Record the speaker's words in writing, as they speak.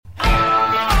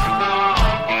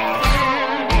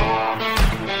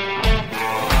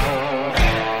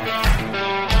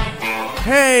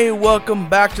Hey, welcome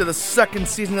back to the second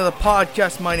season of the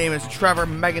podcast. My name is Trevor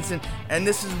Megginson, and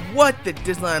this is What the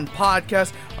Disneyland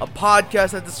Podcast, a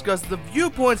podcast that discusses the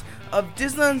viewpoints of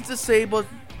Disneyland's disabled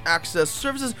access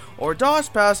services, or DOS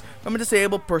Pass, from a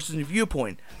disabled person's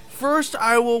viewpoint. First,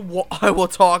 I will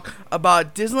talk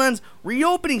about Disneyland's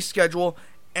reopening schedule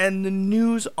and the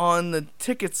news on the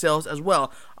ticket sales as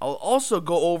well. I will also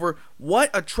go over what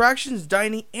attractions,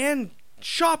 dining, and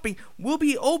shopping will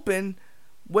be open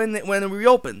when it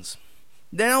reopens.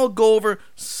 Then I'll go over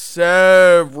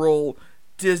several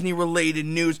Disney-related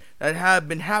news that have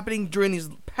been happening during these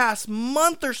past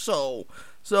month or so.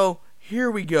 So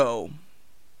here we go.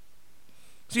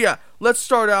 So yeah, let's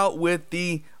start out with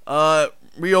the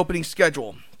reopening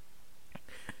schedule.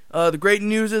 The great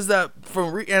news is that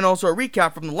and also a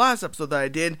recap from the last episode that I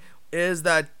did, is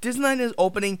that Disneyland is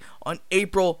opening on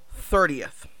April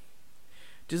 30th.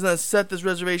 Disneyland set the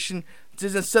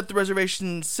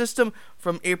reservation system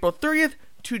from April 30th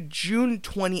to June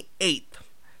 28th.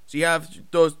 So you have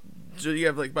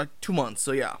like about 2 months.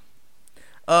 So yeah.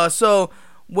 So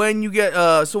when you get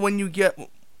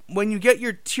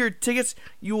your tiered tickets,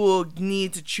 you will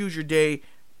need to choose your day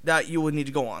that you will need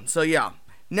to go on. So yeah.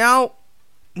 Now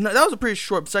that was a pretty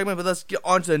short segment, but let's get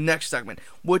on to the next segment,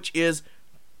 which is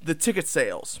the ticket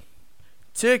sales.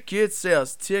 Ticket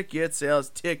sales.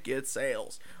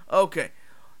 Okay.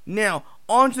 Now,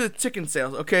 on to the ticket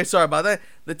sales. Okay, sorry about that.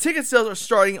 The ticket sales are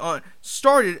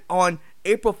started on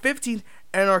April 15th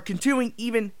and are continuing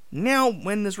even now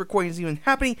when this recording is even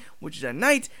happening, which is at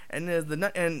night, and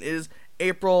is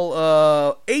April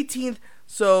 18th.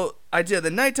 So I did the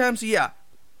nighttime. So yeah,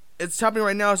 it's happening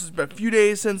right now. It's just been a few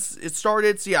days since it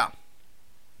started. So yeah,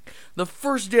 the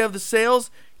first day of the sales,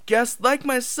 guests like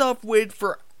myself waited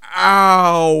for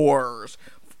hours,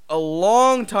 a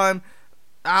long time,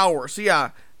 hours. So yeah.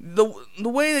 The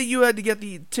way that you had to get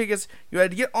the tickets, you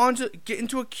had to get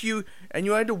into a queue, and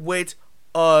you had to wait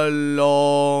a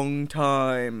long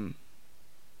time.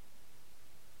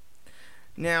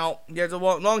 Now you have to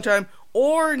wait a long time,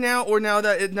 or now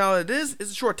it is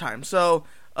a short time. So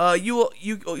you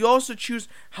also choose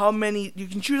how many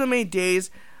days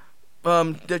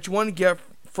that you want to get,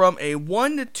 from a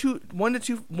 1 to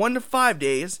 5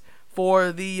 days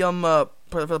for the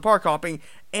park hopping,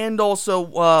 and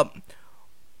also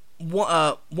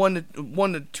 1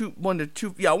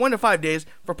 to 5 days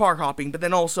for park hopping, but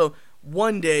then also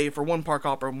 1 day for one park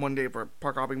hopper and 1 day for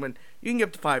park hopping, but you can get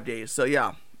up to 5 days. So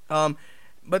yeah. But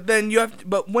when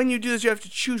you do this, you have to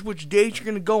choose which dates you're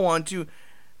going to go on to,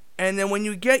 and then when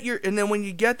you get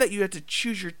that, you have to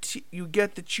choose your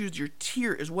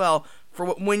tier as well for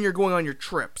when you're going on your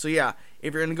trip. So yeah,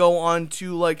 if you're going to go on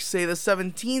to, like, say the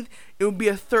 17th, it would be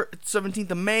 17th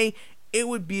of May. It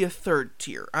would be a third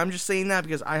tier. I'm just saying that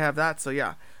because I have that, so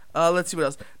yeah. Let's see what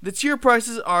else. The tier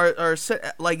prices are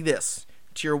set like this.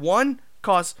 Tier 1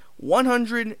 costs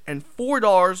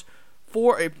 $104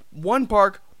 for a one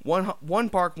park,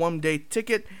 one day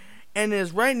ticket, and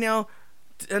right now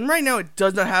it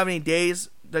does not have any days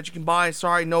that you can buy.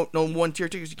 Sorry, no one tier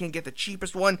tickets. You can't get the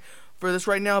cheapest one for this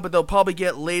right now, but they'll probably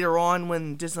get later on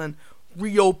when Disneyland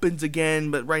reopens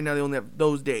again. But right now they only have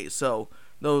those days, so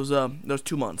those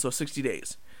 2 months, so 60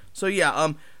 days. So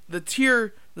yeah,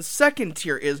 the second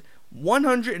tier is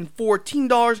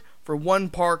 $114 for one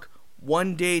park,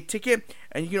 1 day ticket,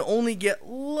 and you can only get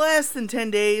less than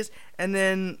 10 days, and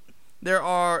then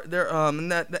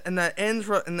that ends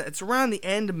it's around the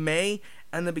end of May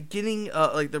and the beginning,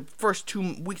 like the first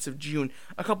 2 weeks of June,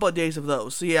 a couple of days of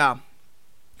those. So yeah,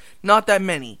 not that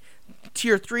many.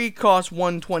 Tier 3 costs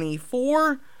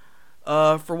 $124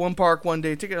 for one park, 1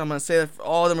 day ticket. I'm going to say that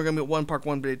all of them are going to be one park,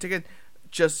 1 day ticket,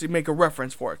 just to make a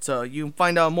reference for it. So you can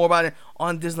find out more about it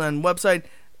on Disneyland website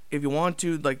if you want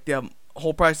to. Like, they have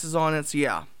whole prices on it. So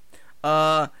yeah.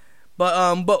 But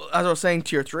as I was saying,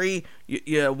 tier 3,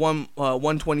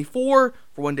 $124 for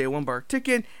 1 day, 1 park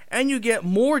ticket, and you get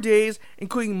more days,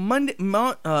 including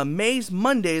May's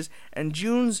Mondays and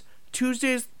June's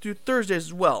Tuesdays through Thursdays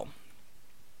as well.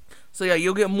 So yeah,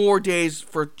 you'll get more days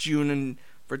for June and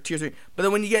for tier 3. But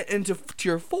then when you get into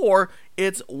tier 4,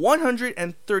 it's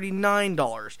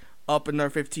 $139, up another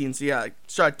 15. So yeah,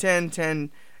 start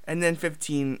 10, and then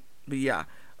 15. But yeah,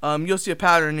 you'll see a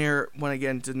pattern here when I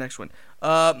get into the next one.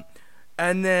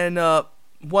 And then tier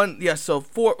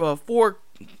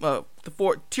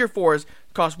 4s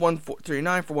cost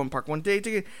 $139 for one park, 1 day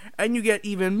ticket, and you get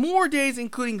even more days,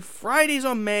 including Fridays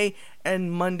on May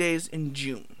and Mondays in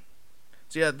June.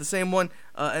 So yeah, the same one.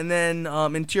 And then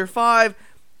in tier 5,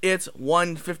 it's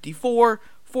 $154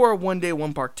 for a 1 day,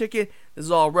 1 park ticket. This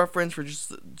is all reference for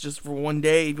just for 1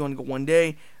 day if you want to go 1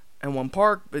 day and 1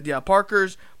 park. But yeah,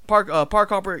 parkers, park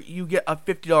hopper, you get a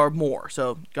 $50 more.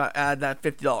 So got to add that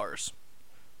 $50,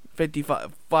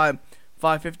 55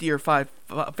 $5.50 or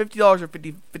 $50 or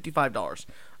 $55.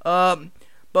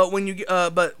 But when you get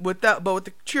but with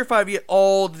the Tier 5, you get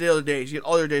all the other days. You get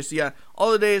all your days. So yeah,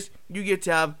 all the days you get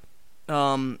to have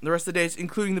the rest of the days,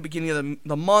 including the beginning of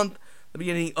the month, the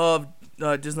beginning of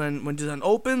Disneyland when Disneyland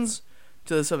opens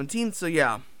to the 17th. So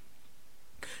yeah.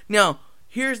 Now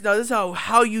this is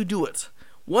how you do it.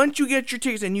 Once you get your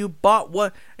tickets and you bought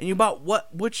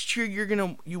which tier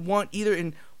you want, either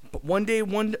in one day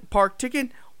one park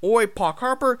ticket or a park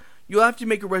hopper, you'll have to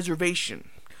make a reservation.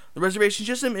 The reservation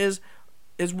system is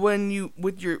when you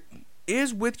with your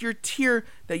tier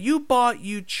that you bought.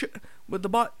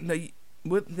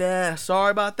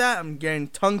 Sorry about that. I'm getting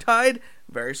tongue tied.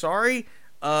 Very sorry.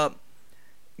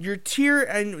 Your tier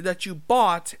that you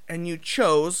bought and you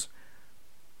chose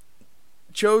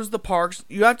the parks.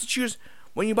 You have to choose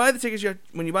when you buy the tickets. You have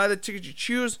to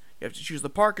choose the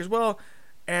park as well,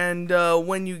 and you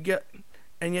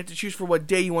have to choose for what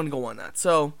day you want to go on that.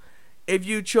 So, if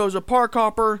you chose a park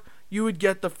hopper, you would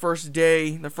get the first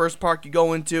day, the first park you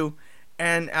go into,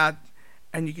 and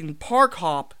you can park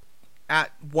hop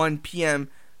at 1 p.m.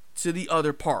 to the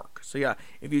other park. So yeah,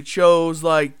 if you chose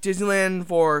like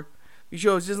Disneyland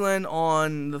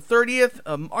on the 30th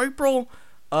of April,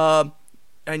 and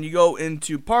you go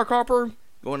into park hopper,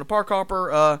 you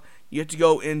have to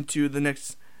go into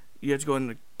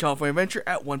California Adventure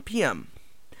at 1 p.m.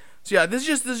 So yeah, this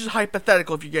is just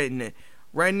hypothetical if you're getting it.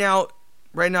 Right now,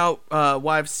 what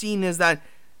I've seen is that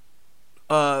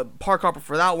park hopper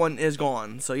for that one is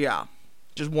gone. So yeah,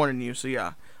 just warning you. So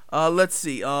yeah, let's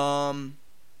see. So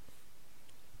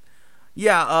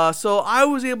I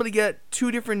was able to get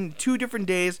two different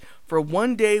days for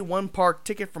 1 day, 1 park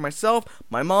ticket for myself,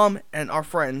 my mom, and our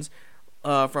friends.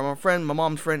 From our friend, my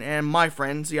mom's friend, and my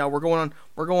friends. So yeah, we're going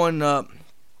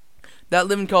that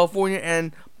live in California,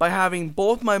 and by having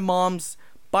both my mom's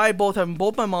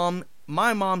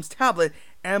tablet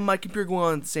and my computer going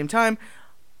on at the same time,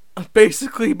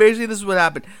 basically this is what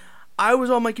happened. I was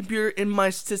on my computer in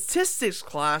my statistics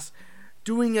class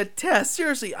doing a test.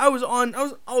 Seriously, I was on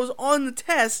the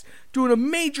test doing a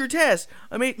major test.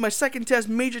 I made my second test,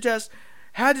 major test,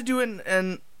 had to do it,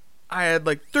 and I had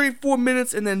like 34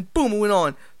 minutes, and then boom, it went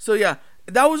on. So yeah,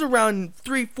 that was around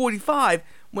 3:45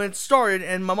 when it started,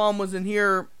 and my mom was in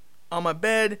here on my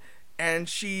bed, and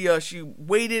she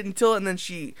waited until, and then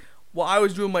while I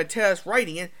was doing my test,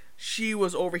 writing it, she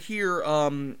was over here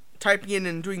typing in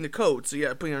and doing the code. So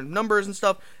yeah, putting in numbers and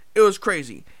stuff. It was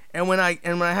crazy. And when I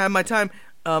had my time,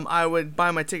 I would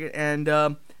buy my ticket, and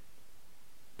so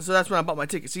that's when I bought my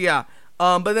ticket. So yeah,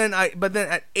 but then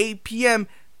at 8 p.m.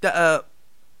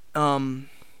 And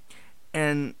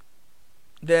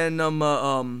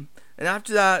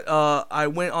after that, I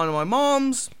went on to my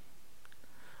mom's.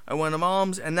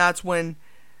 And that's when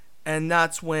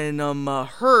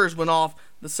hers went off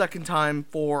the second time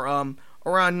for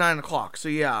around 9 o'clock. So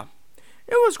yeah,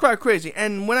 it was quite crazy.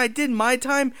 And when I did my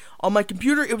time on my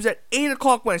computer, it was at 8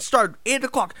 o'clock when I started. 8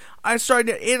 o'clock. I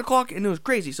started at 8 o'clock, and it was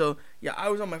crazy. So yeah, I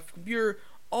was on my computer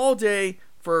all day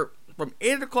from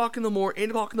 8 o'clock in the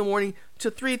morning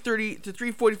to 3:30 to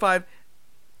 3:45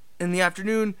 in the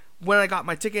afternoon when I got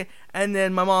my ticket. And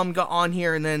then my mom got on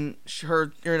here, and then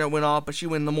her internet went off, but she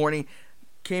went in the morning,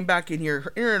 came back in here,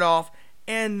 her internet off,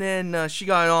 and then she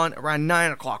got on around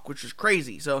 9 o'clock, which was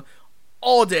crazy. So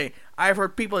all day, I've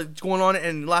heard people going on it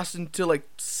and lasting until like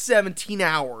 17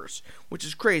 hours, which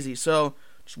is crazy. So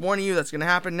just warning you, that's going to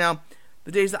happen. Now,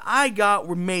 the days that I got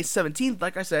were May 17th.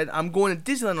 Like I said, I'm going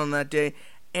to Disneyland on that day,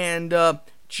 and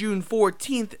June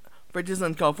 14th for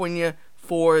Disneyland California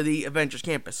for the Avengers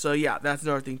Campus. So yeah, that's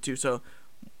another thing too. So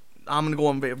I'm going to go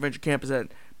on Avengers Campus at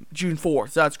June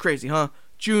 4th. So that's crazy, huh?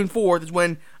 June 4th is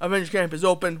when Avengers Campus is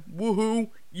open. Woohoo,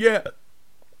 yeah.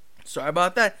 Sorry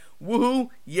about that. Woohoo,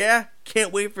 yeah.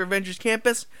 Can't wait for Avengers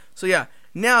Campus. So yeah,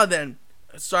 now then,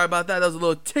 sorry about that. That was a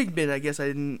little tidbit I guess I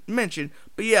didn't mention.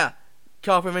 But yeah,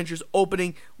 California Adventures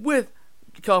opening with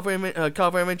California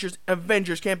Adventures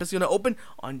Avengers Campus is going to open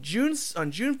on June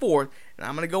 4th, and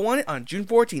I'm going to go on it on June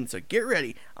 14th, so get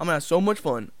ready. I'm going to have so much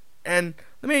fun. And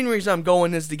the main reason I'm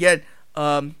going is to get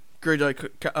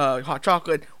hot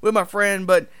chocolate with my friend,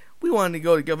 but we wanted to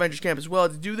go to Avengers Campus as well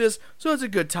to do this, so it's a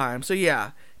good time. So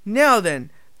yeah, now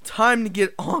then, time to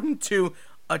get on to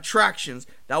attractions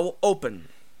that will open,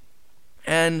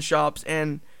 and shops,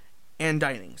 and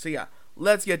dining. So yeah,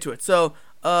 let's get to it. So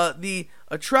the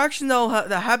attractions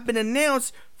that have been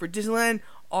announced for Disneyland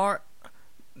are,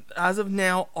 as of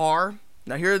now,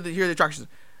 here are the attractions: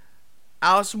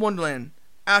 Alice in Wonderland,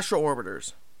 Astro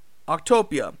Orbiters,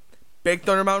 Octopia, Big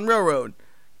Thunder Mountain Railroad,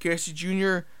 Casey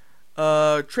Jr.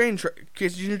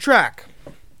 Casey Jr. Track,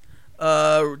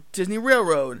 Disney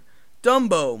Railroad,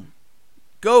 Dumbo,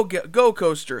 Go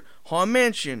Coaster, Haunted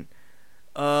Mansion,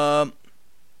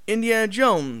 Indiana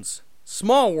Jones,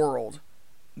 Small World,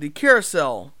 the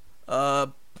Carousel,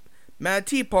 Mad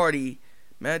Tea Party,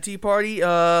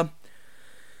 the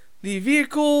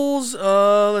vehicles,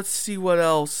 let's see what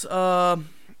else,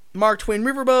 Mark Twain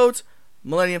Riverboat,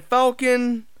 Millennium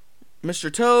Falcon,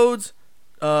 Mr. Toads,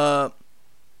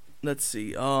 let's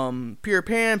see, Peter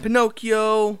Pan,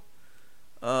 Pinocchio,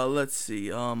 let's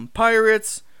see,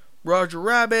 Pirates, Roger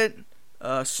Rabbit,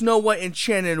 Snow White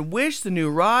Enchanted Wish, the new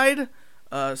ride,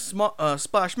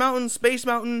 Splash Mountain, Space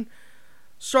Mountain,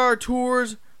 Star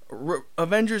Tours,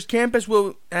 Avengers Campus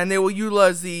they will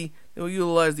utilize the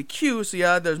queue. So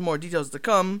yeah, there's more details to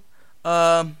come.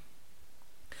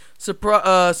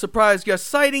 Surprise guest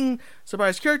sighting,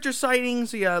 surprise character sighting.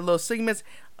 So yeah, little segments.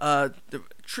 The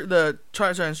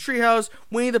Tarzan's Treehouse,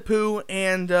 Winnie the Pooh,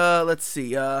 and let's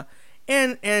see, and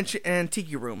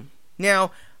Tiki Room.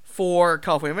 Now for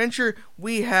California Adventure,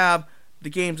 we have the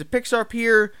games of Pixar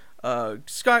Pier,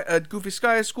 Goofy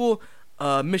Sky School,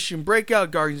 Mission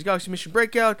Breakout, Guardians of the Galaxy Mission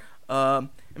Breakout,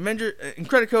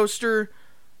 Incredicoaster,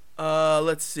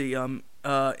 let's see,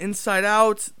 Inside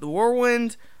Out, The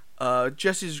Whirlwind,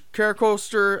 Jesse's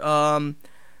Caracoaster,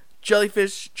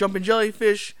 Jellyfish, Jumpin'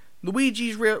 Jellyfish,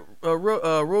 Luigi's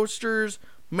Roasters,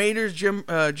 Mater's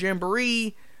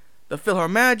Jamboree, the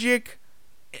PhilharMagic,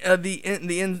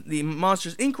 the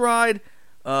Monsters Inc. ride,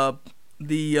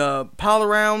 the Pal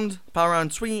Around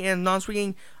swinging and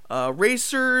non-swinging,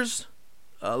 Racers,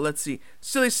 let's see,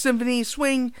 Silly Symphony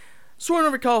Swing, Soarin'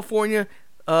 Over California,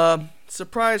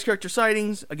 surprise character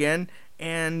sightings again,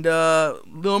 and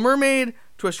Little Mermaid,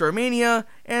 Toy Story Mania,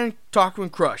 and Taco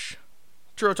Crush.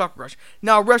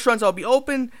 Now, restaurants that'll be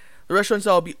open. The restaurants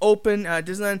that'll be open at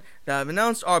Disneyland that I've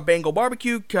announced are Bengal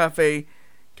Barbecue, Cafe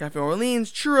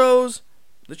Orleans, Churros,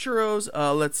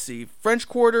 let's see, French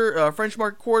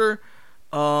Market Quarter,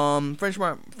 French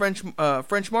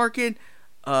Market,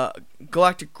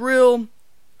 Galactic Grill,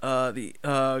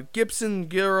 the Gibson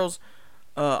Girls,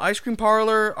 Ice Cream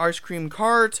Parlor, Ice Cream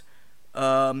Cart,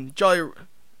 Jolly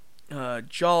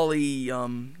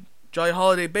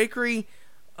Holiday Bakery,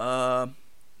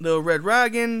 Little Red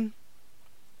Dragon,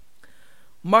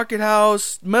 Market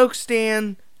House, Milk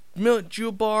Stand, Milk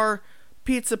Jewel Bar,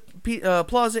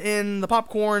 Plaza Inn, the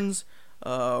Popcorns,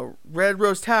 Red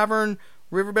Rose Tavern,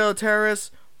 Riverbell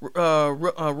Terrace,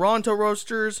 Ronto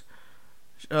Roasters,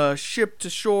 Ship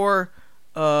to Shore,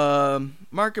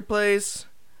 Marketplace,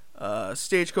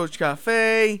 Stagecoach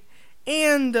Cafe,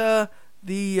 and the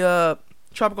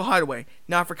Tropical Hideaway.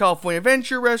 Now for California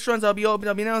Adventure restaurants, I'll be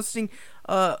announcing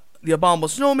the Abominable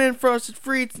Snowman, Frosted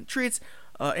Treats,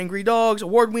 Angry Dogs,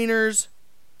 Award Wieners,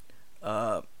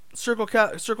 Circle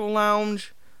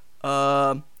Lounge,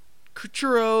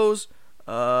 Churros,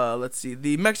 let's see,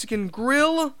 the Mexican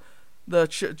Grill, the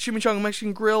Chimichanga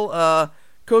Mexican Grill,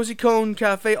 Cozy Cone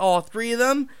Cafe, all three of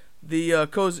them, the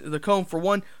cone for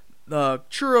one, the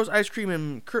Churros, Ice Cream,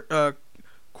 and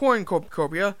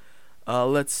Cornucopia,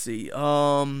 let's see,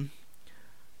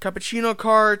 Cappuccino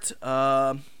Cart,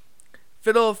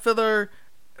 Fiddle Filler,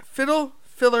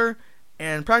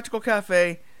 and Practical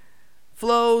Cafe,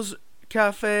 Flo's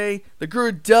Cafe, the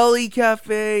Ghirardelli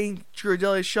Cafe,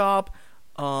 Ghirardelli Shop,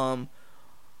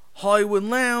 Hollywood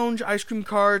Lounge, Ice Cream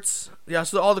Carts. Yeah,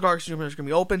 so all the ice cream carts are gonna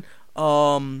be open.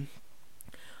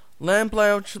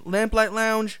 Lamplight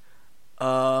Lounge,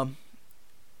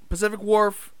 Pacific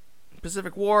Wharf,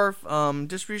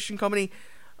 Distribution Company,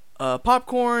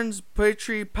 Popcorns,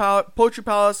 Poetry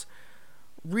Palace,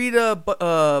 Rita,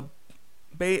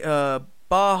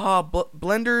 Baja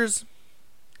Blenders,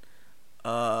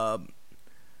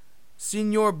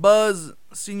 Senior Buzz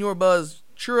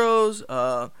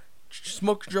Churros,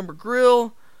 Smoke Jumper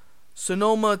Grill,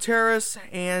 Sonoma Terrace,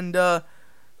 and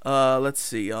let's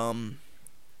see,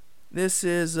 this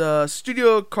is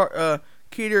Studio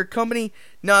Cater Company.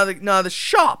 Now the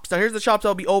shops. Now here's the shops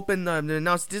that'll be open.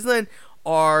 Announced at Disneyland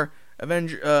are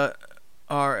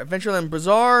Adventureland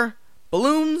Bazaar,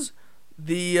 Balloons,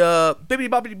 the Bibbidi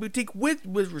Bobbidi Boutique with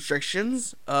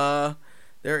restrictions. There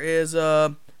is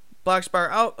Black Spire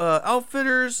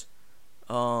Outfitters,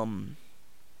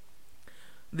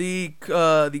 the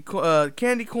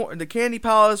Candy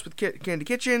Palace with Candy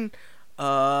Kitchen,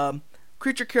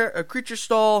 Creature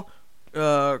Stall,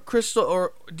 Crystal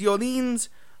or D'Orleans,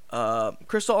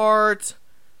 Crystal Art,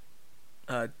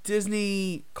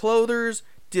 Disney Clothers,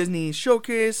 Disney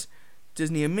Showcase,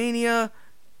 Disney Mania,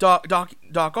 Doc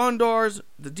Ondars,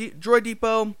 the Droid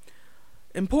Depot,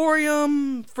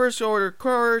 Emporium, First Order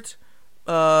Cart,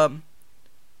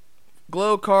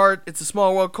 Glow Cart. It's a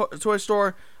Small World toy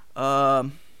store.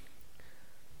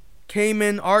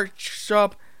 Cayman Art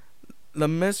Shop. La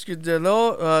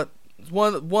Mescadillo.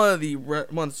 One of the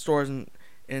stores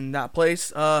in that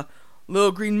place.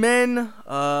 Little Green Men.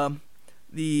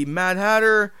 The Mad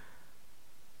Hatter.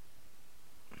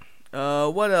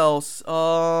 What else?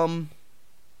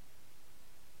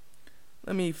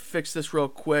 Let me fix this real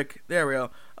quick. There we go.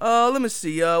 Let me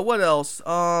see. What else?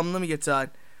 Let me get to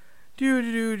that.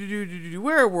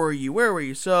 Where were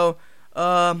you? So,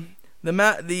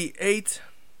 the 8.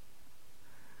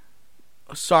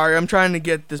 Sorry, I'm trying to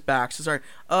get this back. So sorry.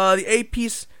 The 8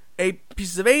 pieces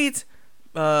of 8.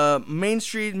 Main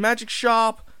Street Magic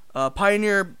Shop.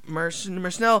 Pioneer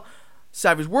Mercenel.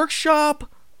 Savage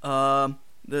Workshop. The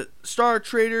Star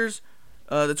Traders.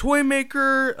 The Toy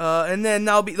Maker. And then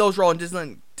those are all in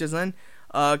Disneyland.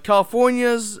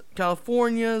 California's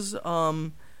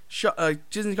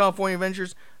Disney California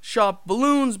Adventures Shop,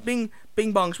 Balloons, Bing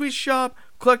Bong Sweet Shop,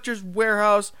 Collector's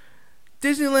Warehouse,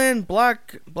 Disneyland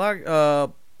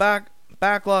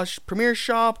Backlash Premier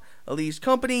Shop, Elise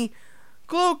Company,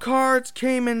 Glow Carts,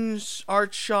 Cayman's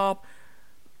Art Shop,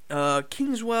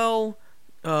 Kingswell,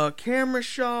 Camera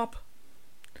Shop,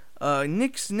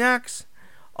 Nick's Snacks,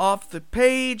 Off the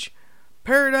Page,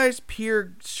 Paradise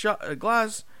Pier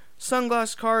Glass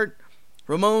Sunglass Cart,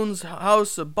 Ramon's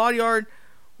House of Body Art,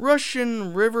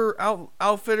 Russian River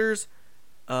Outfitters,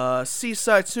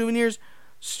 Seaside Souvenirs,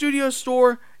 Studio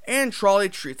Store, and Trolley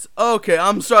Treats. Okay,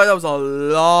 I'm sorry, that was a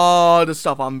lot of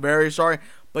stuff. I'm very sorry.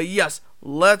 But yes,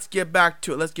 let's get back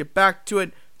to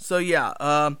it. So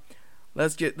yeah,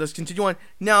 let's continue on.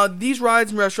 Now, these rides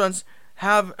and restaurants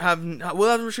will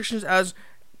have restrictions as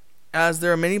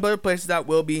there are many other places that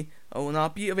will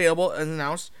not be available as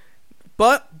announced.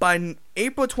 But by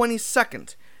April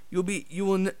 22nd, you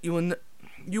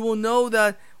will know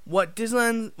that what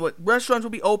restaurants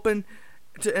will be open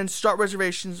and start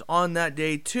reservations on that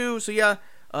day too. So yeah,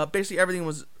 basically everything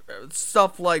was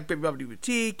stuff like Baby Bubba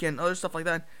Boutique and other stuff like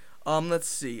that. Let's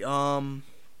see. There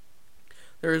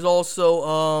is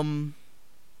also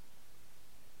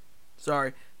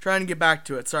sorry, trying to get back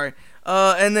to it. Sorry.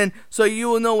 And then so you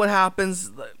will know what happens.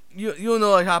 You'll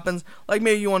know what happens. Like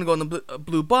maybe you want to go on the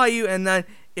Blue Bayou, and then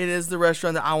it is the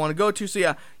restaurant that I want to go to. So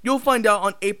yeah, you'll find out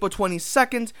on April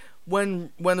 22nd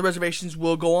when the reservations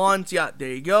will go on. So yeah,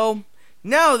 there you go.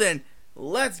 Now then,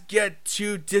 let's get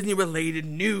to Disney-related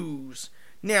news.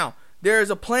 Now, there is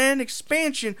a planned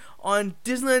expansion on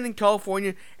Disneyland in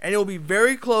California, and it will be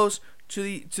very close to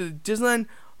the Disneyland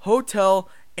Hotel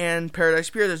and Paradise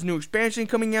Pier. There's a new expansion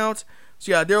coming out.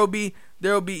 So yeah, there will be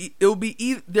either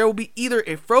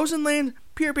a Frozen Land,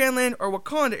 Peter Pan Land, or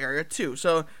Wakanda area too.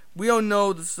 So we don't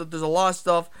know. There's a lot of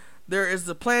stuff. There is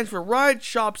the plans for rides,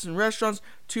 shops, and restaurants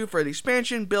too for the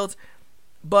expansion built,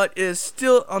 but is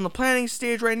still on the planning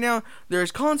stage right now. There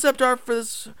is concept art for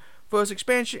this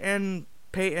expansion, and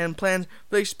plans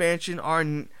for the expansion are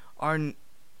and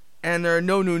there are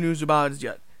no new news about it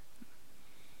yet.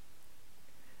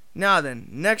 Now then,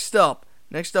 next up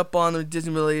on the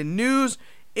Disney related news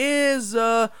is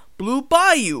Blue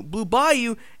Bayou. Blue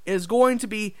Bayou is going to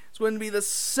be the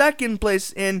second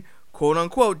place in quote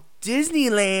unquote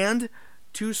Disneyland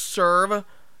to serve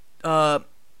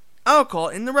alcohol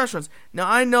in the restaurants. Now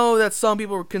I know that some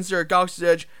people consider Galaxy's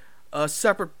Edge a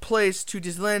separate place to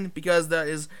Disneyland because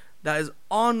because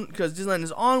Disneyland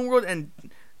is on world and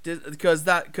because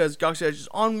Galaxy's Edge is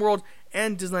on world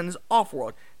and Disneyland is off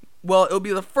world. Well, it'll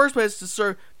be the first place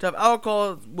to have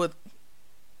alcohol with.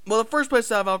 Well, the first place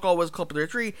to have alcohol was Club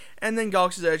 33, and then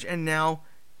Galaxy's Edge, and now,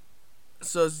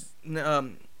 so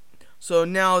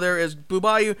now there is Blue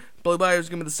Bayou. Blue Bayou is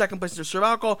gonna be the second place to serve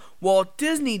alcohol. Walt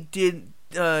Disney didn't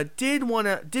want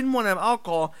to have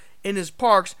alcohol in his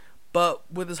parks, but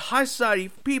with his high society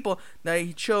people, that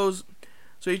he chose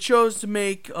to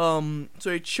make what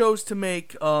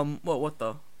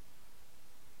the.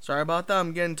 Sorry about that.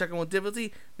 I'm getting technical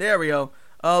difficulty. There we go.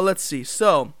 Let's see.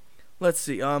 Blue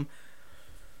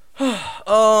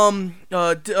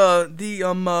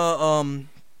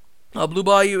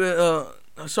Bayou.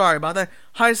 Sorry about that.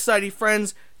 High society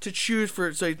friends to choose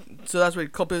for. So that's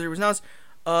what Club 33 was announced.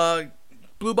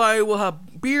 Blue Bayou will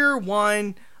have beer,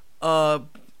 wine,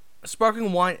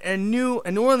 sparkling wine, and New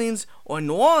Orleans,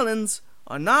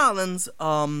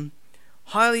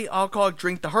 highly alcoholic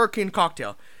drink, the Hurricane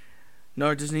Cocktail.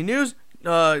 Another Disney news.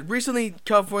 Recently,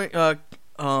 California.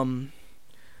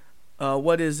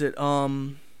 What is it?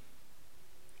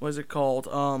 What is it called?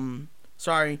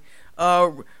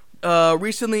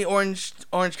 Recently, Orange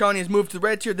County has moved to the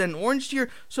red tier, then orange tier.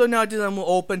 So now Disneyland will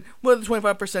open with a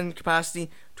 25% capacity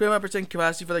 25%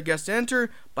 capacity for the guests to enter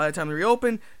by the time they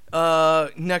reopen.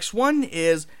 Next one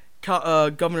is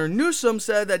Governor Newsom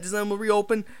said that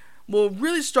Disneyland will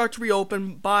really start to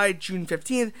reopen by June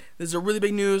 15th. This is a really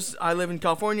big news. I live in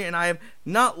California, and I have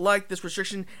not liked this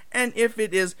restriction. And if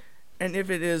it is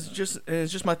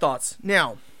it's just my thoughts.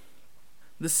 Now,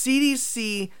 the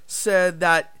CDC said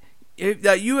that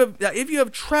if you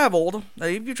have traveled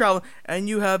and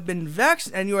you have been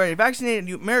and you are a vaccinated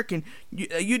American,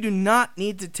 you do not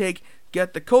need to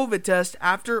get the COVID test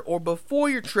after or before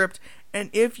your trip. And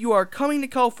if you are coming to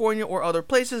California or other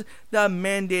places that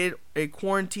mandate a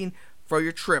quarantine for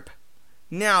your trip.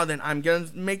 Now then, I'm gonna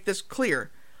make this clear.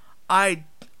 I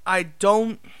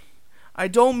don't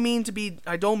mean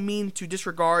to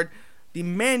disregard the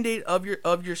mandate of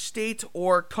your state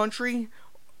or country,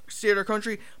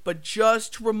 but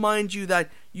just to remind you that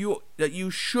you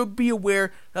should be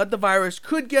aware that the virus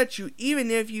could get you even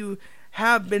if you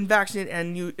have been vaccinated,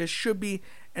 and it should be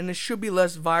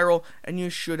less viral, and you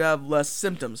should have less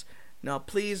symptoms. Now,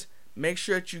 please make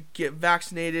sure that you get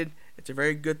vaccinated. It's a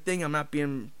very good thing. I'm not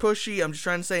being pushy. I'm just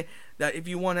trying to say that if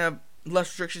you want to have less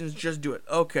restrictions, just do it.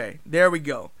 Okay, there we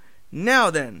go. Now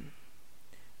then,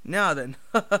 that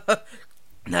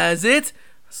is it.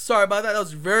 Sorry about that. That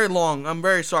was very long. I'm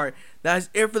very sorry. That is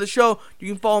it for the show. You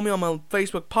can follow me on my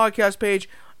Facebook podcast page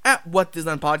at What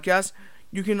Disneyland Podcast.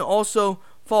 You can also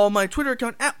follow my Twitter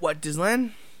account at What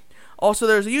Disneyland. Also,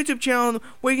 there's a YouTube channel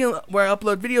where I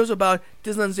upload videos about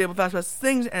Disneyland Disabled Fast Pass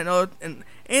things and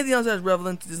anything else that is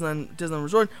relevant to Disneyland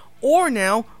Resort, or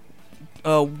now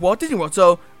Walt Disney World.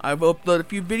 So I've uploaded a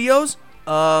few videos.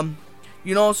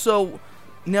 You can also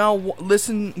now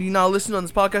listen on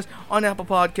this podcast on Apple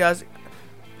Podcasts,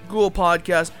 Google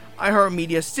Podcasts,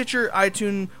 iHeartMedia, Stitcher,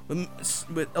 iTunes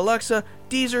with Alexa,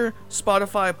 Deezer,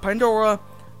 Spotify, Pandora,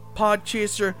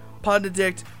 Podchaser,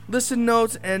 Podaddict, Listen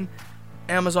Notes, and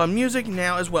Amazon Music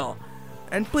now as well.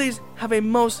 And please have a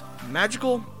most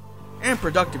magical and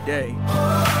productive day.